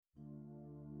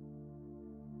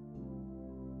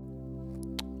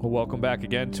Well, welcome back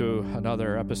again to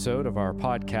another episode of our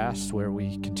podcast where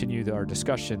we continue our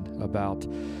discussion about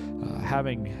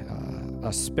having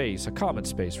a space, a common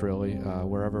space really,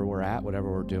 wherever we're at,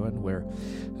 whatever we're doing, where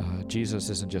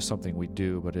Jesus isn't just something we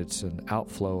do, but it's an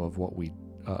outflow of what we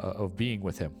of being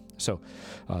with him. So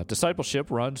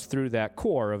discipleship runs through that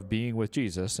core of being with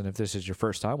Jesus. And if this is your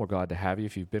first time, we're glad to have you.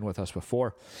 If you've been with us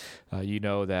before, you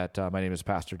know that my name is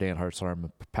Pastor Dan Hartzler. I'm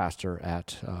a pastor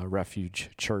at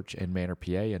Refuge Church in Manor,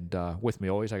 PA. And with me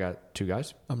always, I got two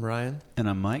guys. I'm Ryan. And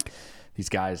I'm Mike. These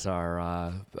guys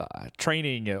are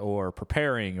training or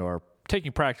preparing or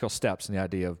taking practical steps in the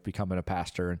idea of becoming a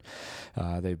pastor,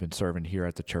 and they've been serving here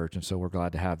at the church, and so we're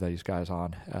glad to have these guys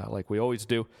on like we always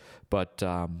do. But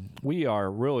we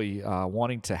are really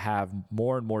wanting to have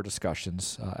more and more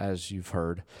discussions, as you've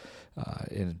heard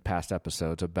in past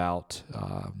episodes, about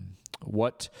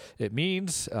what it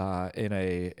means in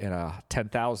a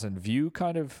 10,000 view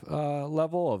kind of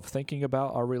level of thinking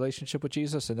about our relationship with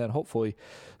Jesus, and then hopefully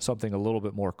something a little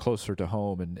bit more closer to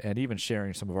home, and even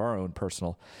sharing some of our own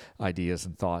personal ideas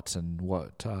and thoughts and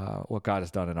what God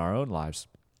has done in our own lives.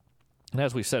 And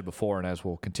as we said before, and as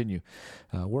we'll continue,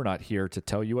 we're not here to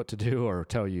tell you what to do or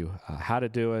tell you how to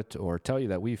do it or tell you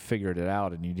that we've figured it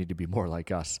out and you need to be more like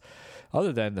us.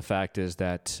 Other than the fact is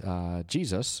that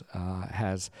Jesus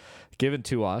has given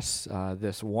to us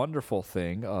this wonderful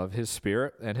thing of his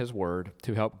Spirit and his Word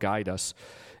to help guide us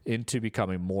into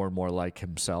becoming more and more like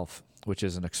himself, which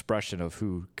is an expression of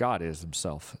who God is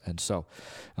himself. And so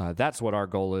that's what our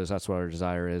goal is. That's what our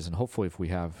desire is. And hopefully if we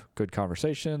have good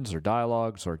conversations or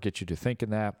dialogues or get you to think in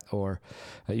that, or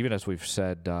even as we've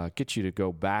said, get you to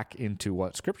go back into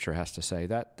what Scripture has to say,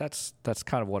 that's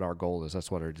kind of what our goal is.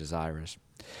 That's what our desire is.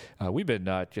 We've been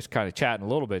just kind of chatting a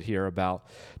little bit here about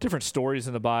different stories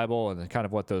in the Bible and kind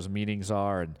of what those meanings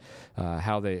are and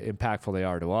how impactful they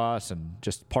are to us, and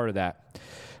just part of that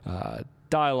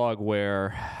dialogue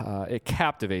where it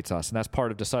captivates us, and that's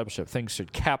part of discipleship. Things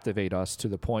should captivate us to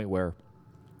the point where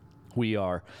we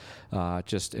are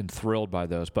just enthralled by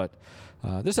those. But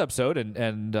this episode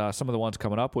and some of the ones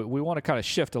coming up, we want to kind of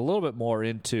shift a little bit more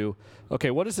into,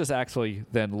 okay, what does this actually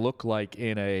then look like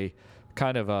in a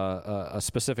kind of a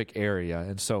specific area?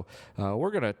 And so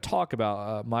we're going to talk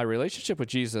about my relationship with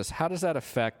Jesus. How does that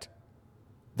affect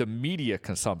the media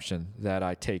consumption that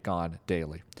I take on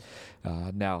daily?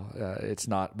 Now, it's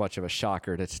not much of a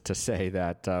shocker to say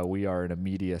that we are in a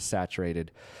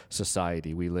media-saturated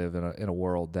society. We live in a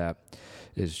world that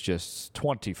is just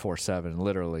 24/7,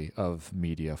 literally, of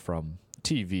media, from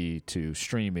TV to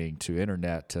streaming to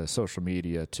internet to social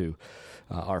media to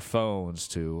our phones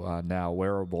to now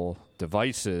wearable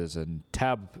devices and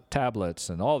tablets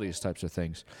and all these types of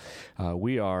things.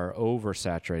 We are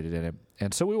oversaturated in it.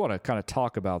 And so we want to kind of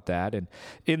talk about that. And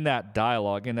in that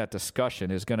dialogue, in that discussion,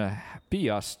 is going to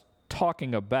be us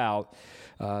talking about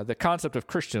the concept of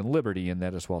Christian liberty in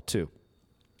that as well, too.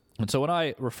 And so when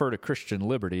I refer to Christian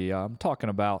liberty, I'm talking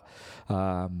about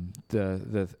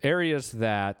the areas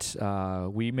that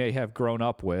we may have grown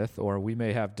up with, or we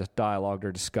may have dialogued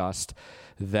or discussed,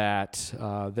 that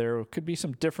there could be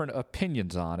some different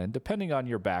opinions on. And depending on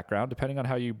your background, depending on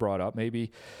how you brought up,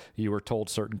 maybe you were told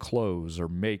certain clothes or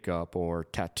makeup or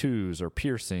tattoos or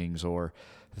piercings or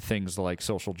things like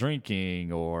social drinking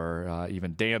or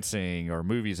even dancing or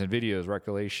movies and videos,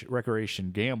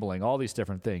 recreation, gambling, all these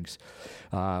different things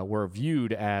were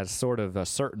viewed as sort of a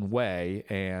certain way,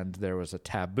 and there was a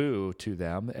taboo to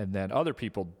them. And then other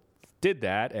people did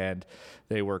that, and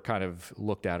they were kind of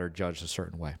looked at or judged a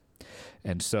certain way.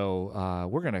 And so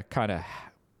we're going to kind of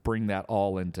bring that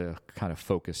all into kind of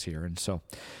focus here. And so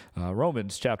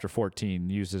Romans chapter 14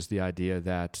 uses the idea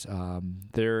that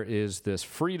there is this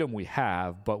freedom we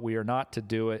have, but we are not to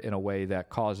do it in a way that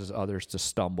causes others to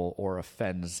stumble or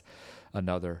offends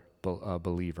another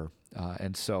believer.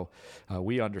 And so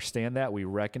we understand that. We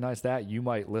recognize that. You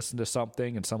might listen to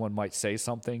something and someone might say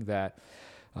something that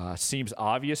seems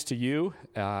obvious to you,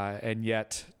 and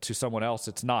yet to someone else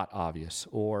it's not obvious,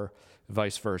 or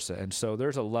vice versa. And so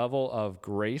there's a level of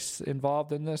grace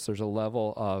involved in this. There's a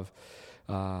level of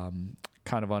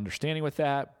kind of understanding with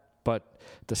that. But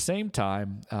at the same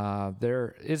time,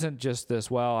 there isn't just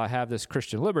this, well, I have this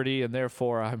Christian liberty and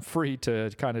therefore I'm free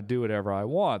to kind of do whatever I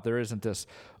want. There isn't this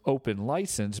open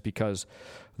license, because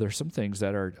there's some things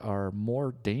that are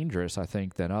more dangerous, I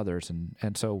think, than others.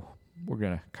 And so we're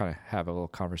going to kind of have a little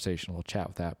conversation, a little chat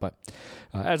with that. But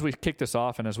as we kick this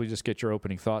off and as we just get your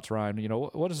opening thoughts, Ryan, you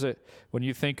know, what is it when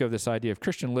you think of this idea of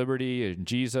Christian liberty and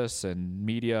Jesus and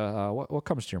media, what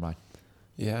comes to your mind?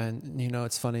 Yeah, and you know,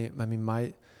 it's funny. I mean,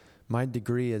 my my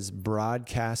degree is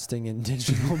broadcasting and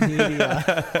digital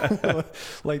media.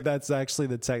 Like that's actually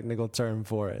the technical term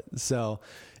for it. So,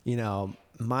 you know,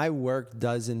 my work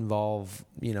does involve,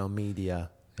 you know, media.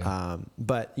 Yeah.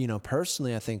 But, you know,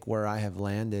 personally, I think where I have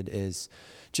landed is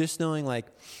just knowing, like,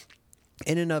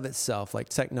 in and of itself, like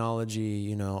technology,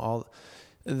 you know, all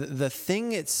the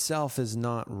thing itself is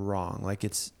not wrong. Like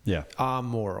it's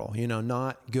amoral, you know,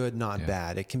 not good, not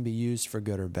bad. It can be used for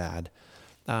good or bad.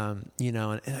 You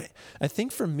know, and I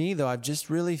think for me though, I've just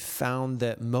really found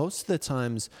that most of the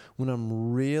times when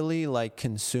I'm really like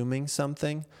consuming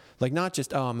something, like not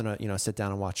just, I'm going to, you know, sit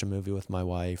down and watch a movie with my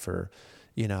wife or,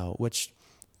 you know, which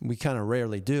we kind of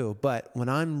rarely do. But when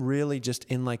I'm really just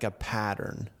in like a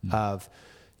pattern of,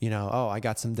 you know, I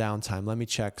got some downtime, let me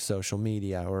check social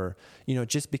media, or, you know, it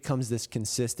just becomes this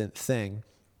consistent thing.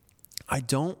 I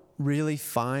don't really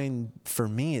find, for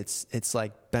me, it's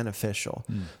like beneficial.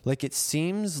 Like it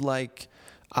seems like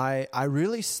I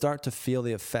really start to feel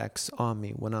the effects on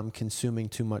me when I'm consuming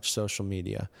too much social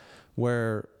media,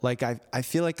 where like I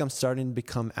feel like I'm starting to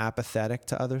become apathetic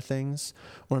to other things,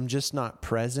 or I'm just not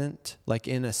present, like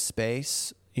in a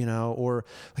space, you know, or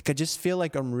like I just feel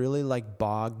like I'm really like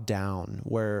bogged down,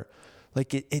 where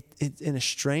like it in a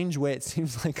strange way, it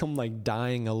seems like I'm like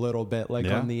dying a little bit, like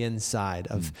on the inside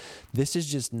of this is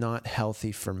just not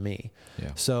healthy for me.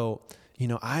 Yeah. So, you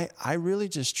know, I really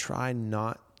just try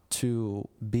not to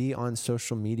be on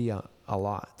social media a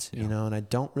lot, you know, and I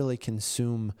don't really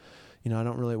consume, you know, I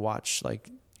don't really watch like,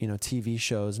 you know, TV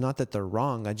shows, not that they're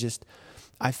wrong.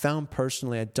 I found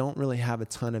personally, I don't really have a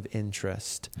ton of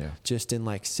interest just in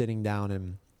like sitting down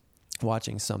and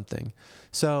watching something.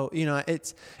 So, you know,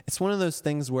 it's one of those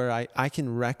things where I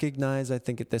can recognize, I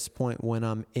think at this point, when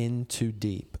I'm in too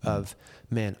deep of,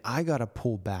 man, I got to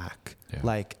pull back. Yeah.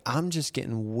 Like I'm just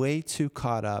getting way too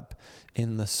caught up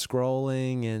in the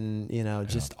scrolling and, you know,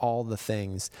 just all the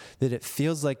things that it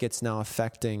feels like it's now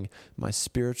affecting my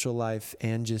spiritual life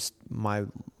and just my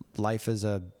life as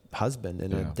a husband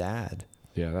and a dad.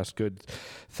 Yeah, that's good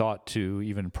thought to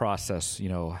even process, you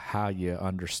know, how you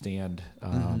understand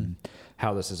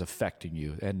how this is affecting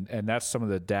you. And that's some of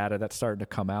the data that's starting to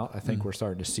come out. I think we're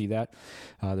starting to see that.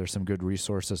 There's some good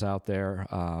resources out there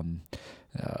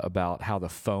about how the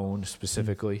phone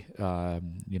specifically,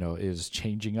 you know, is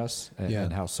changing us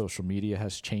and how social media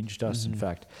has changed us. In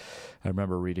fact, I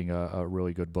remember reading a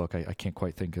really good book. I can't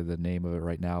quite think of the name of it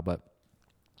right now, but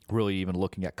really even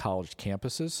looking at college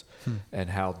campuses and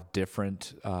how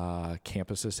different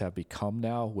campuses have become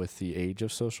now with the age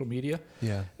of social media.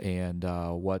 Yeah. And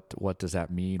what does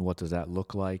that mean? What does that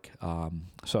look like?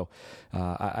 So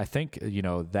I think, you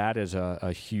know, that is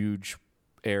a huge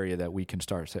area that we can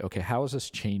start to say, okay, how is this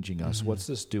changing us? What's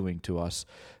this doing to us?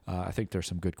 I think there's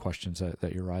some good questions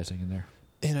that you're raising in there.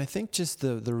 And I think just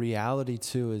the reality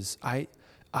too is I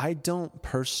don't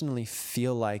personally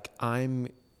feel like I'm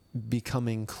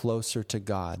becoming closer to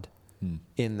God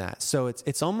in that. So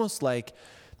it's almost like,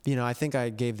 you know, I think I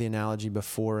gave the analogy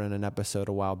before in an episode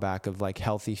a while back of like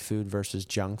healthy food versus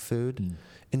junk food.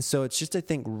 And so it's just, I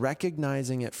think,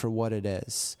 recognizing it for what it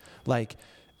is. Like,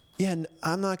 yeah,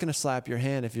 I'm not going to slap your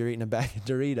hand if you're eating a bag of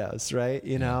Doritos, right?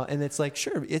 You know, and it's like,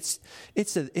 sure, it's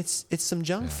some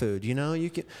junk food, you know,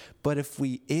 but if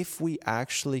we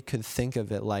actually could think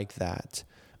of it like that,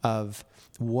 of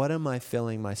what am I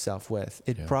filling myself with?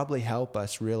 It'd probably help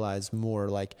us realize more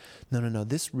like, no,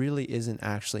 this really isn't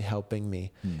actually helping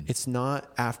me. It's not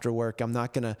after work. I'm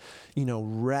not going to, you know,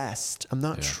 rest. I'm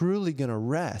not truly going to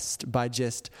rest by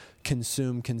just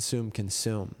consume.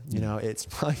 You know, it's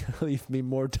probably going to leave me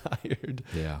more tired.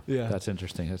 Yeah. That's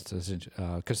interesting.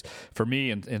 Because for me,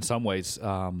 in some ways,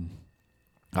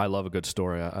 I love a good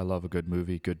story. I love a good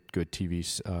movie, good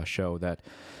TV show that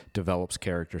develops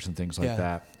characters and things like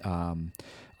that.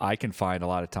 I can find a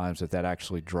lot of times that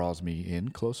actually draws me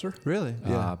in closer. Really?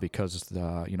 Yeah. Because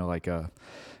you know, like a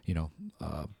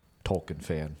Tolkien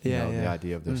fan. You know, the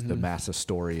idea of this, the massive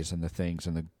stories and the things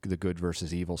and the good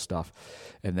versus evil stuff,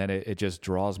 and then it just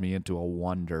draws me into a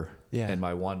wonder. Yeah. And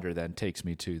my wonder then takes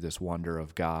me to this wonder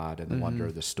of God and the wonder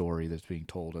of the story that's being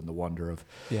told and the wonder of,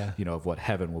 you know, of what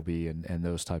heaven will be and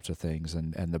those types of things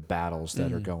and the battles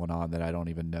that are going on that I don't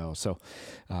even know. So,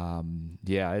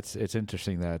 it's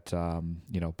interesting that,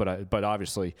 you know, but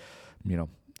obviously, you know,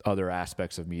 other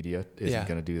aspects of media isn't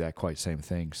going to do that quite same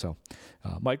thing. So,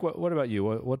 Mike, what about you?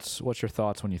 What's your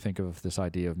thoughts when you think of this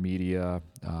idea of media,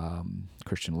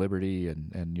 Christian liberty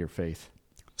and your faith?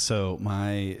 So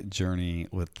my journey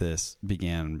with this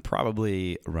began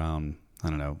probably around,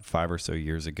 5 or so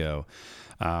years ago.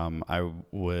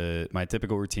 My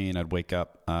typical routine, I'd wake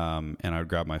up, and I would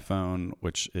grab my phone,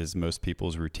 which is most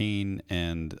people's routine.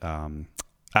 And,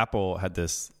 Apple had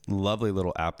this lovely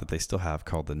little app that they still have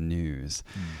called the News.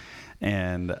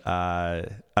 And I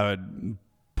would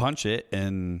punch it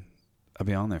and I'd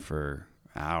be on there for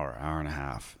an hour and a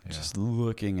half, just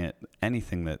looking at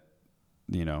anything that,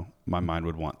 my mind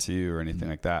would want to or anything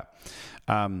like that,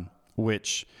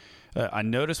 which I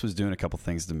noticed was doing a couple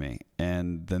things to me.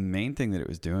 And the main thing that it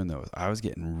was doing, though, was I was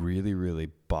getting really, really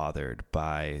bothered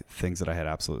by things that I had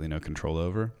absolutely no control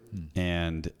over.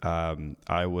 And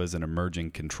I was an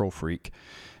emerging control freak.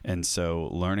 And so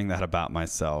learning that about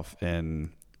myself,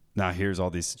 and now here's all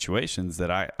these situations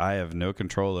that I have no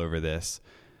control over this.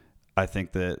 I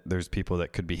think that there's people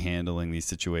that could be handling these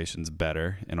situations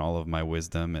better in all of my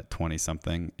wisdom at 20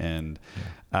 something. And,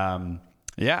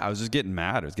 I was just getting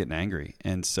mad. I was getting angry.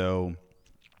 And so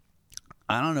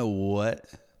I don't know what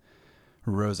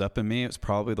rose up in me. It was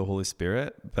probably the Holy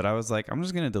Spirit, but I was like, I'm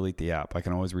just going to delete the app. I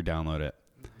can always re-download it.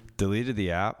 Deleted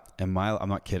the app, and I'm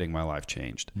not kidding, my life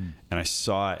changed. And I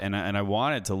saw it, and I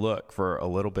wanted to look for a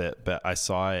little bit, but I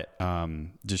saw it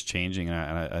just changing, and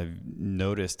I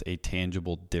noticed a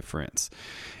tangible difference.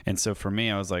 And so for me,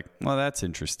 I was like, well, that's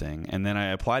interesting. And then I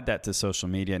applied that to social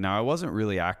media. Now, I wasn't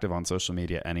really active on social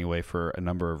media anyway for a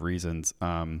number of reasons,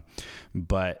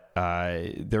 but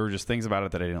there were just things about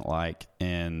it that I didn't like,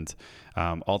 and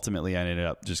ultimately I ended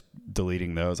up just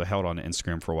deleting those. I held on to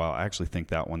Instagram for a while. I actually think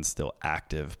that one's still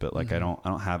active, but like I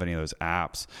don't have any of those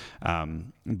apps.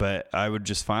 But I would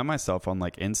just find myself on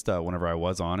like Insta whenever I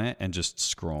was on it and just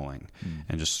scrolling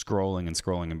and just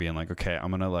scrolling and being like, okay, I'm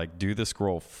going to like do the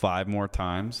scroll 5 more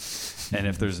times. And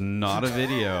if there's not a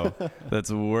video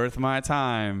that's worth my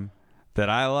time that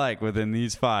I like within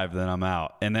these 5, then I'm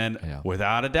out. And then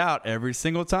without a doubt, every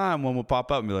single time one will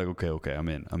pop up and be like, okay, I'm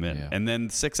in. Yeah. And then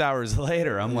 6 hours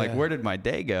later, I'm like, where did my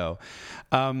day go?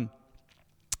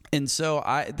 And so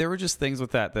there were just things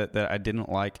with that I didn't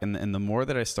like. And the more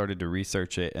that I started to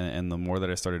research it and the more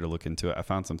that I started to look into it, I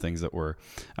found some things that were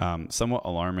somewhat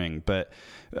alarming. But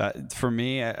for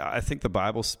me, I think the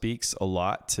Bible speaks a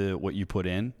lot to what you put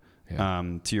in.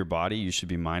 To your body, you should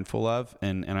be mindful of.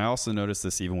 And I also noticed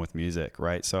this even with music,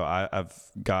 right? So I've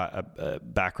got a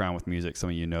background with music. Some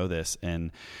of you know this.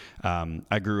 And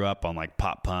I grew up on like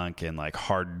pop punk and like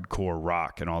hardcore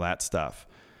rock and all that stuff.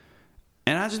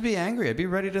 And I'd just be angry. I'd be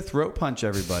ready to throat punch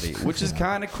everybody, which is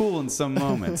kind of cool in some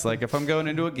moments. Like if I'm going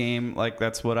into a game, like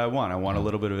that's what I want. I want a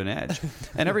little bit of an edge.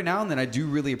 And every now and then I do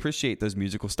really appreciate those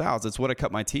musical styles. It's what I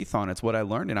cut my teeth on. It's what I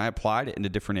learned, and I applied it into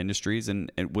different industries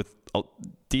and with a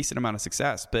decent amount of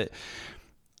success. But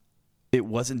it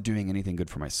wasn't doing anything good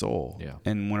for my soul. Yeah.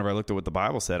 And whenever I looked at what the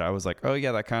Bible said, I was like, oh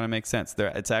yeah, that kind of makes sense.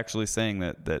 It's actually saying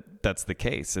that's the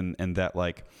case. And that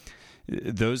like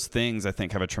those things I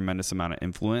think have a tremendous amount of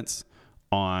influence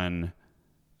on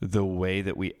the way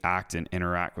that we act and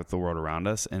interact with the world around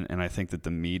us. And I think that the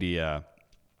media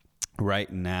right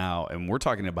now, and we're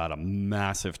talking about a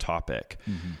massive topic,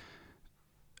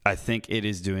 I think it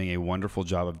is doing a wonderful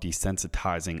job of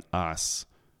desensitizing us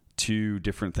to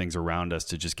different things around us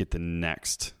to just get the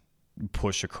next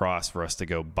push across for us to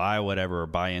go buy whatever or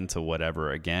buy into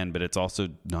whatever again. But it's also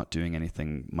not doing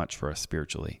anything much for us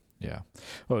spiritually. Yeah.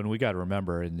 Well, and we got to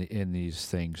remember in these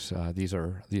things, these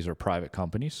are private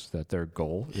companies that their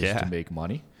goal is to make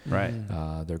money. Right.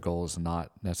 Their goal is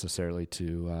not necessarily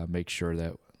to make sure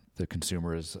that the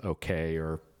consumer is okay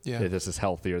or this is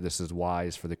healthy or this is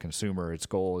wise for the consumer. Its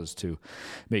goal is to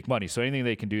make money. So anything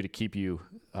they can do to keep you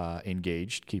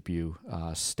engaged, keep you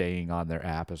staying on their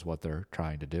app is what they're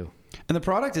trying to do. And the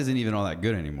product isn't even all that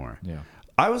good anymore. Yeah.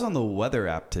 I was on the weather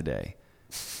app today,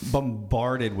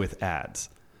 bombarded with ads.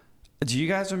 Do you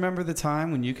guys remember the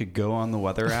time when you could go on the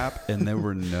weather app and there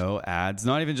were no ads?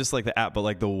 Not even just like the app, but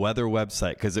like the weather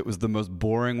website, because it was the most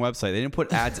boring website. They didn't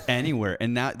put ads anywhere.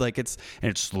 And now like it's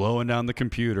slowing down the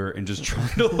computer and just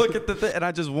trying to look at the thing. And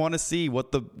I just want to see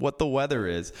what the weather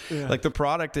is. Yeah. Like the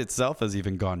product itself has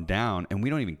even gone down and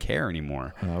we don't even care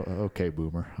anymore. Okay,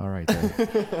 boomer. All right.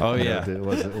 Then. Oh yeah.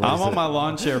 I'm on my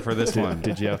lawn chair for this one.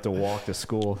 Did you have to walk to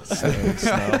school?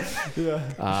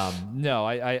 No,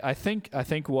 I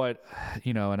think what,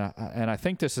 and I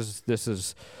think this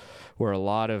is where a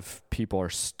lot of people are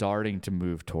starting to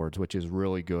move towards, which is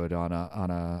really good on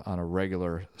a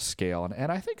regular scale. And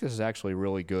I think this is actually a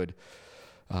really good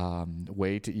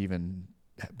way to even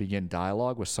begin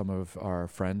dialogue with some of our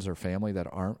friends or family that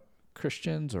aren't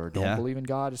Christians or don't believe in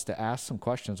God, is to ask some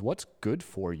questions. What's good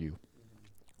for you?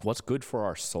 What's good for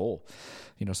our soul?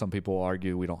 Some people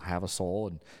argue we don't have a soul,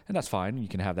 and that's fine. You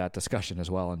can have that discussion as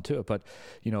well into it. But,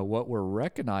 what we're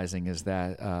recognizing is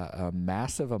that a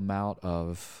massive amount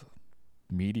of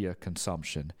media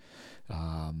consumption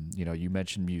You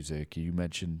mentioned music, you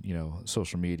mentioned,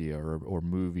 social media or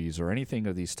movies or anything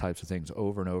of these types of things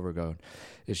over and over again.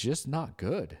 It's just not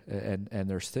good. And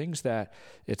there's things that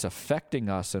it's affecting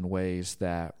us in ways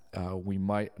that we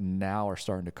might now are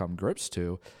starting to come grips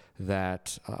to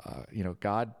that,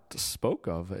 God spoke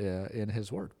of in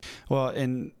his word. Well,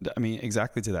 and I mean,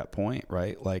 exactly to that point,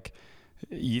 right? Like,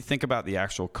 you think about the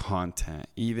actual content,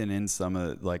 even in some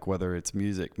of like, whether it's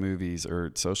music, movies,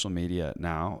 or social media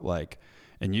now, like,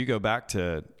 and you go back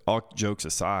to, all jokes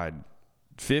aside,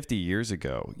 50 years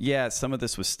ago, yeah, some of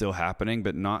this was still happening,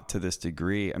 but not to this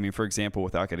degree. I mean, for example,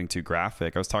 without getting too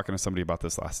graphic, I was talking to somebody about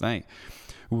this last night.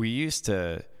 We used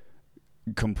to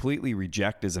completely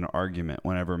reject as an argument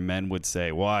whenever men would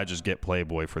say, well, I just get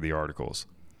Playboy for the articles.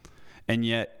 And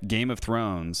yet Game of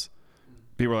Thrones,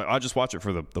 people are like, I'll just watch it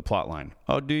for the plot line.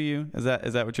 Oh, do you? Is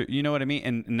that what you know what I mean?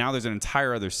 And now there's an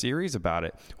entire other series about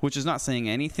it, which is not saying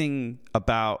anything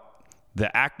about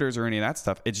the actors or any of that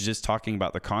stuff. It's just talking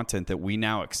about the content that we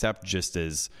now accept just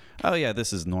as, oh yeah,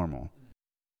 this is normal.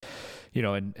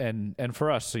 And for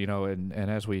us, and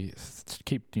as we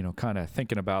keep, kind of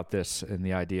thinking about this and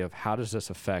the idea of how does this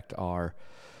affect our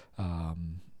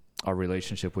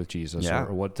relationship with Jesus,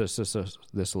 or what does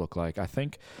this look like? I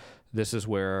think this is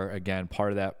where, again,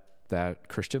 part of that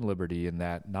Christian liberty, and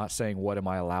that not saying what am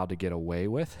I allowed to get away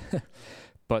with,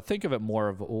 but think of it more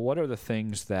of what are the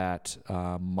things that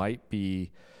might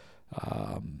be,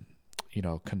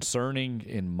 concerning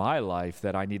in my life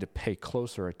that I need to pay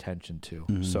closer attention to.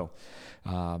 Mm-hmm. So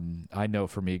I know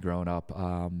for me growing up,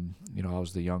 I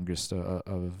was the youngest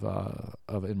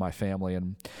of in my family,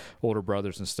 and older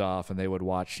brothers and stuff, and they would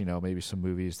watch, maybe some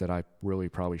movies that I really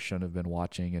probably shouldn't have been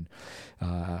watching, and,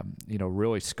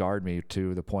 really scarred me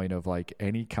to the point of like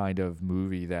any kind of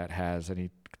movie that has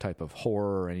any type of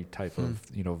horror, any type of,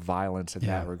 violence in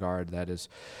that regard that is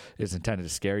intended to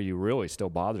scare you really still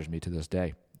bothers me to this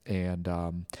day. And,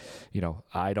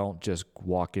 I don't just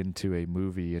walk into a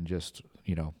movie and just,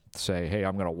 say, hey,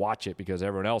 I'm going to watch it because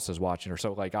everyone else is watching. Or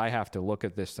so like I have to look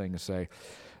at this thing and say,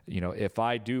 if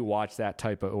I do watch that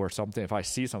type of, or something, if I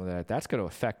see something that's going to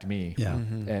affect me,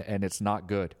 and it's not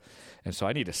good. And so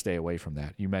I need to stay away from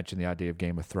that. You mentioned the idea of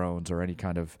Game of Thrones or any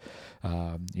kind of,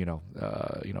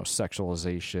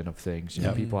 sexualization of things.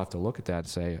 People have to look at that and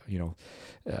say,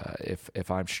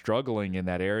 if I'm struggling in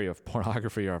that area of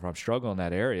pornography, or if I'm struggling in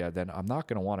that area, then I'm not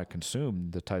going to want to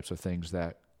consume the types of things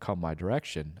that come my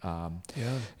direction.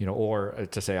 Or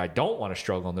to say I don't want to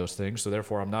struggle in those things, so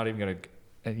therefore I'm not even going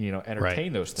to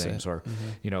entertain those things, or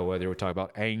whether we're talking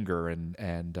about anger and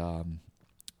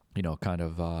kind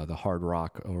of the hard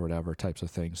rock or whatever types of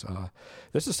things.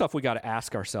 This is stuff we got to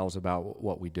ask ourselves about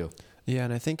what we do. Yeah,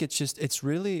 and I think it's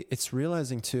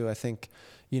realizing too. I think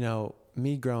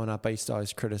me growing up, I used to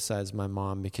always criticize my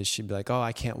mom because she'd be like, "Oh,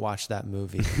 I can't watch that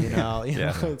movie."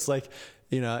 It's like.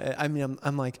 I mean,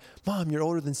 I'm like, Mom, you're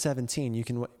older than 17. You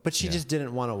can, but she just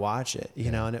didn't want to watch it,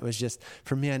 and it was just,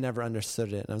 for me, I never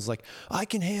understood it. And I was like, I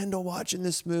can handle watching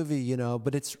this movie,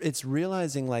 but it's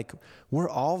realizing like we're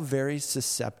all very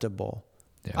susceptible,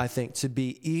 I think, to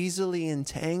be easily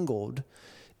entangled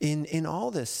in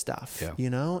all this stuff,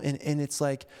 and it's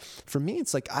like, for me,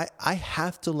 it's like, I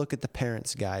have to look at the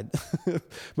parent's guide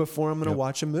before I'm going to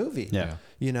watch a movie,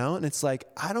 and it's like,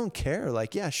 I don't care.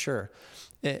 Like, yeah, sure.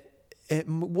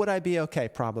 Would I be okay?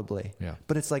 Probably. Yeah.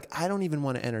 But it's like, I don't even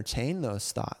want to entertain those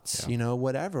thoughts,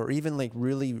 whatever, or even like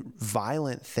really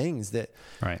violent things that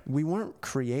we weren't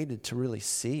created to really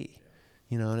see,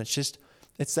 and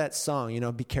it's that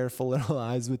song, be careful, little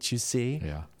eyes, what you see.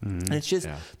 Yeah. Mm-hmm. And it's just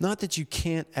not that you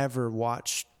can't ever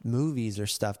watch movies or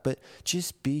stuff, but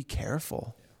just be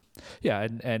careful. Yeah,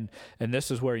 and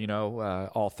this is where,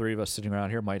 all three of us sitting around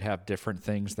here might have different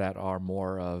things that are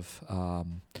more of,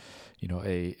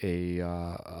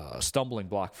 a stumbling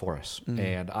block for us. Mm-hmm.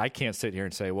 And I can't sit here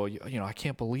and say, well, I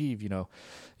can't believe,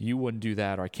 you wouldn't do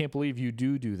that, or I can't believe you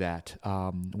do that.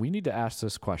 We need to ask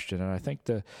this question. And I think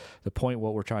the point,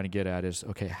 what we're trying to get at is,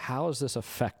 okay, how is this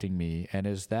affecting me? And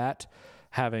is that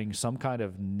having some kind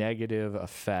of negative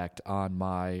effect on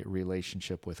my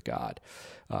relationship with God,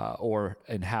 or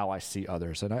in how I see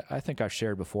others? And I think I've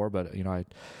shared before, but,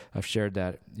 I've shared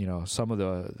that, some of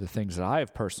the things that I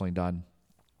have personally done,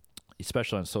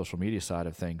 especially on the social media side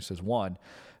of things, is one,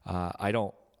 I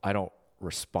don't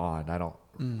respond. I don't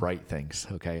write things.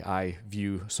 Okay. I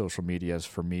view social media as,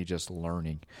 for me, just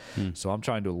learning. So I'm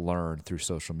trying to learn through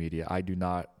social media. I do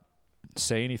not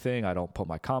say anything. I don't put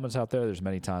my comments out there. There's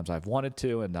many times I've wanted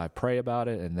to, and I pray about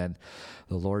it, and then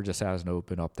the Lord just hasn't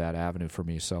opened up that avenue for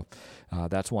me. So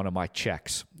that's one of my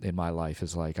checks. in my life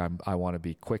is like I want to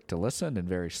be quick to listen and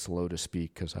very slow to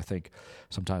speak, because I think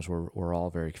sometimes we're all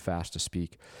very fast to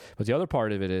speak. But the other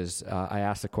part of it is I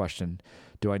ask the question,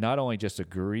 do I not only just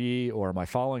agree, or am I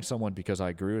following someone because I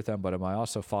agree with them, but am I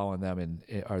also following them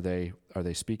and are they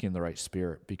speaking in the right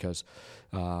spirit? Because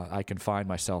I can find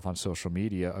myself on social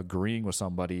media agreeing with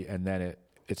somebody, and then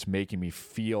it's making me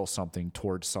feel something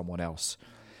towards someone else.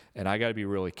 And I got to be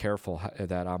really careful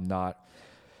that I'm not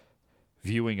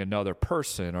viewing another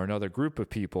person or another group of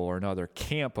people or another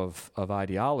camp of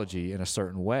ideology in a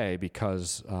certain way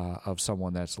because of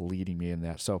someone that's leading me in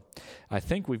that. So I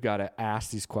think we've got to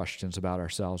ask these questions about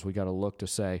ourselves. We got to look to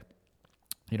say,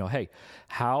 hey,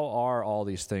 how are all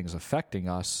these things affecting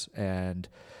us, and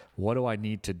what do I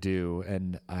need to do?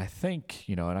 And I think,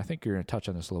 and I think you're going to touch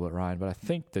on this a little bit, Ryan, but I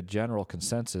think the general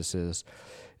consensus is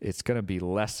it's going to be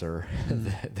lesser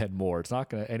than more. It's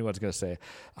not going to, anyone's going to say,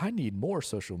 I need more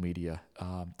social media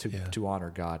to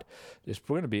honor God. It's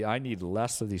going to be, I need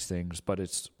less of these things, but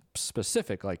it's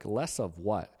specific, like less of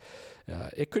what?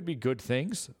 It could be good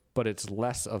things, but it's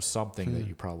less of something that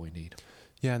you probably need.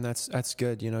 Yeah, and that's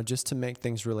good. Just to make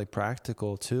things really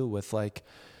practical too, with like,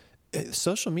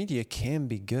 social media can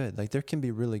be good. Like there can be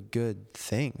really good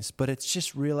things, but it's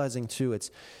just realizing too,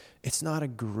 it's not a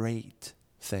great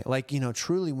thing. Like,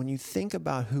 truly when you think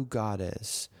about who God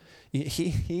is,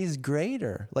 he's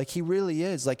greater. Like he really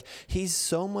is. Like he's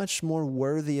so much more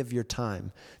worthy of your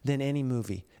time than any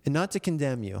movie. And not to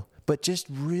condemn you, but just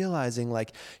realizing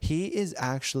like he is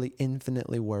actually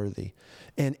infinitely worthy.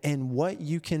 And what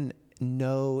you can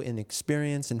know and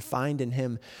experience and find in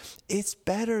him, it's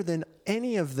better than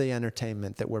any of the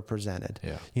entertainment that we're presented.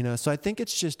 Yeah. So I think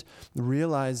it's just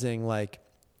realizing like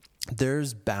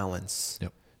there's balance.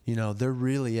 Yep. There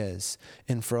really is.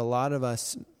 And for a lot of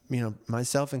us,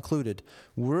 myself included,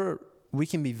 we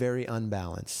can be very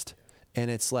unbalanced. And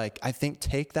it's like, I think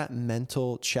take that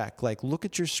mental check, like look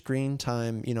at your screen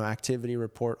time, activity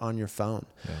report on your phone.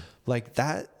 Yeah. Like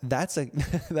that's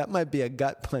that might be a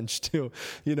gut punch too.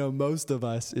 Most of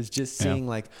us is just seeing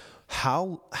like,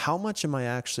 how much am I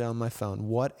actually on my phone?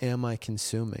 What am I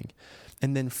consuming?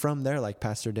 And then from there, like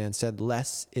Pastor Dan said,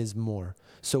 less is more.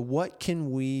 So what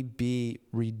can we be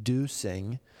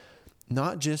reducing,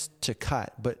 not just to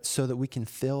cut, but so that we can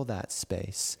fill that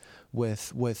space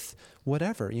with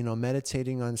whatever,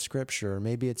 meditating on scripture, or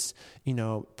maybe it's,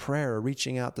 prayer or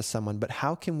reaching out to someone, but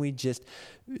how can we just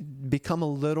become a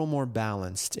little more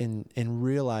balanced and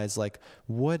realize like,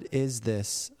 what is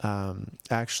this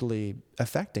actually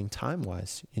affecting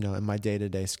time-wise, in my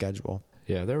day-to-day schedule?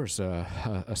 Yeah, there was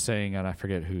a saying, and I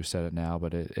forget who said it now,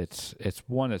 but it's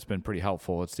one that's been pretty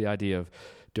helpful. It's the idea of,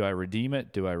 do I redeem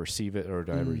it, do I receive it, or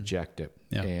do I reject it?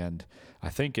 Yeah. And I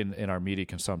think in our media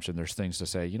consumption, there's things to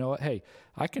say, hey,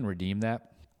 I can redeem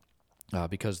that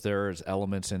because there's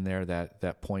elements in there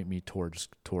that point me towards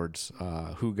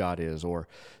who God is, or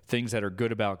things that are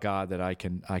good about God that I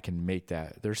can make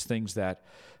that. There's things that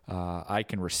I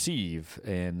can receive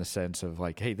in the sense of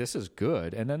like, hey, this is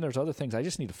good. And then there's other things I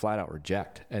just need to flat out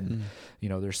reject. And,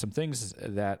 there's some things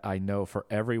that I know for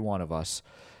every one of us,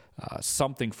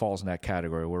 something falls in that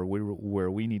category where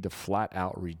we need to flat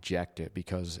out reject it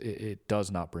because it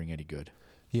does not bring any good.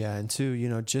 Yeah, and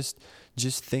two,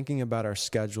 just thinking about our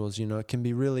schedules, it can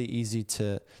be really easy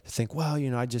to think, well,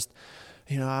 I just,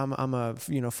 I'm a,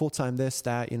 full-time this,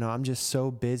 that, I'm just so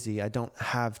busy. I don't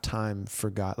have time for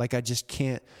God. Like I just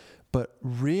can't. But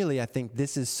really, I think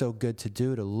this is so good to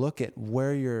do, to look at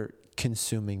where you're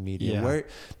consuming media,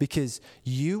 because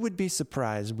you would be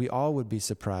surprised. We all would be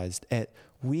surprised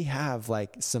we have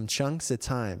like some chunks of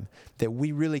time that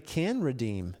we really can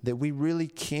redeem, that we really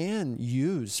can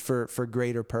use for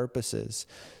greater purposes,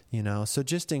 So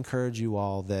just encourage you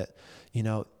all that,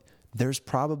 there's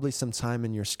probably some time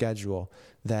in your schedule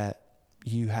that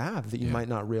you have that you might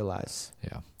not realize.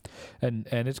 Yeah. And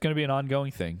it's going to be an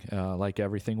ongoing thing, like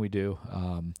everything we do.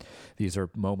 These are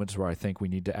moments where I think we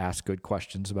need to ask good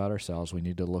questions about ourselves. We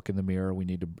need to look in the mirror. We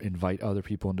need to invite other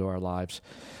people into our lives.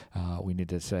 We need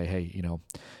to say, hey,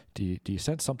 do you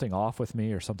sense something off with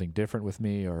me, or something different with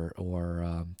me, or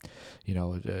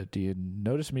do you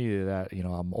notice me that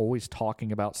I'm always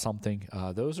talking about something?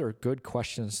 Those are good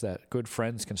questions that good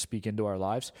friends can speak into our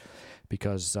lives,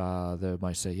 because they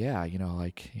might say,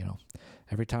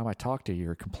 every time I talk to you,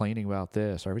 you're complaining about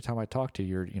this, or every time I talk to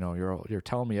you, you're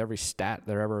telling me every stat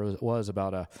there ever was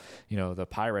about the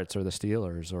Pirates or the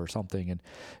Steelers or something, and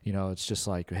it's just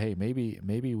like, hey, maybe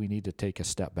we need to take a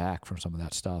step back from some of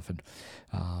that stuff, and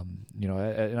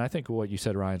and I think what you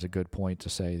said, Ryan, is a good point to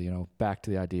say. Back to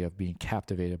the idea of being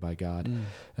captivated by God.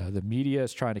 The media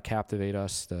is trying to captivate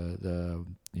us. The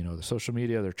the social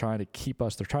media, they're trying to keep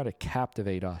us, they're trying to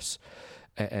captivate us.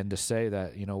 And to say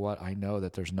that, you know what, I know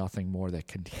that there's nothing more that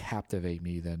can captivate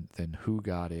me than who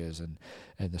God is and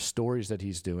the stories that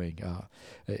he's doing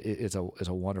is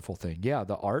a wonderful thing. Yeah,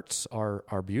 the arts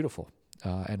are beautiful.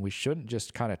 And we shouldn't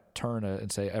just kind of turn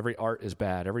and say every art is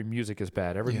bad, every music is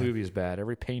bad, every movie is bad,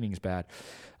 every painting is bad.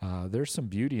 There's some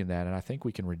beauty in that, and I think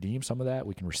we can redeem some of that,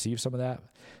 we can receive some of that,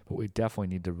 but we definitely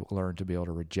need to learn to be able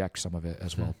to reject some of it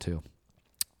as well too.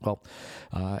 Well,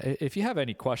 if you have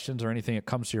any questions or anything that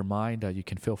comes to your mind, you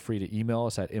can feel free to email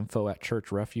us at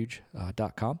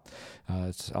info@churchrefuge.com.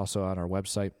 It's also on our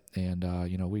website. And,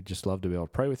 we'd just love to be able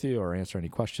to pray with you or answer any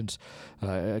questions.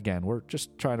 Again, we're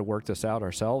just trying to work this out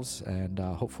ourselves. And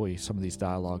hopefully some of these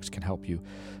dialogues can help you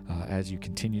as you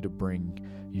continue to bring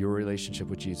your relationship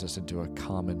with Jesus into a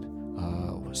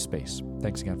common space.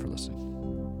 Thanks again for listening.